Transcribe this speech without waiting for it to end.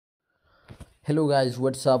Hello guys,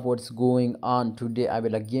 what's up, what's going on? Today I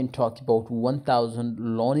will again talk about 1000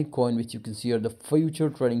 LUNC coin, which you can see are the future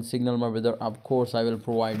trading signal, my brother. Of course I will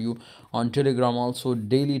provide you on Telegram also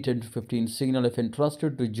daily 10 to 15 signal. If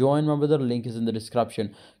interested to join, my brother, link is in the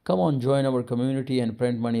description. Come on, join our community and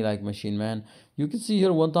print money like machine, man. You can see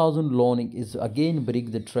here 1000 LUNC is again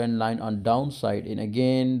break the trend line on downside, and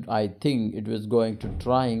again I think it was going to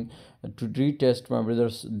trying to retest my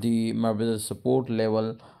brother's support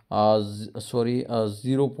level,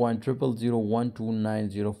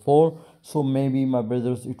 0.00012904. So maybe, my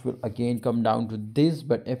brothers, it will again come down to this,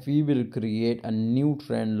 but if we will create a new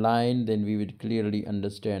trend line, then we will clearly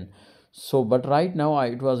understand. So but right now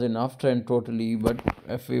it was enough trend totally, but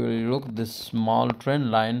if we will look this small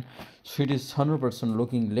trend line, so it is 100%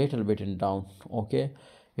 looking little bit in down. Okay,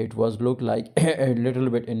 it was look like a little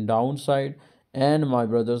bit in downside. And my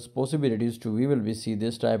brothers, possibilities to we will be see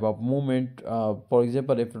this type of movement. For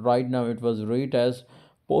example, if right now it was rate as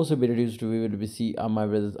possibilities to we will be see my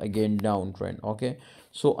brothers again downtrend. Okay,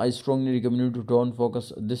 so I strongly recommend you to don't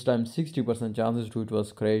focus this time. 60% chances to it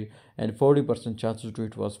was crash and 40% chances to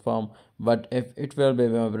it was firm. But if it will be,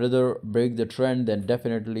 my brother, break the trend, then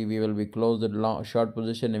definitely we will be close the long short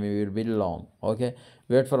position and we will be long. Okay,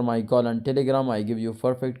 wait for my call on Telegram. I give you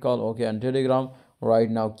perfect call, okay, on Telegram right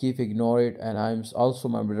now. Keep ignore it, and I'm also,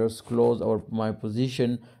 my brothers, close our my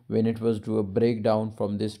position when it was to a breakdown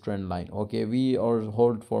from this trend line. Okay, we are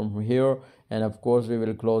hold from here, and of course we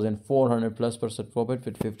will close in 400+% profit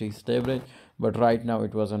with 50 stable. But right now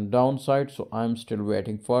it was on downside, so I'm still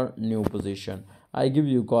waiting for new position. I give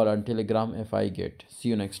you call on Telegram if I get. See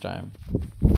you next time.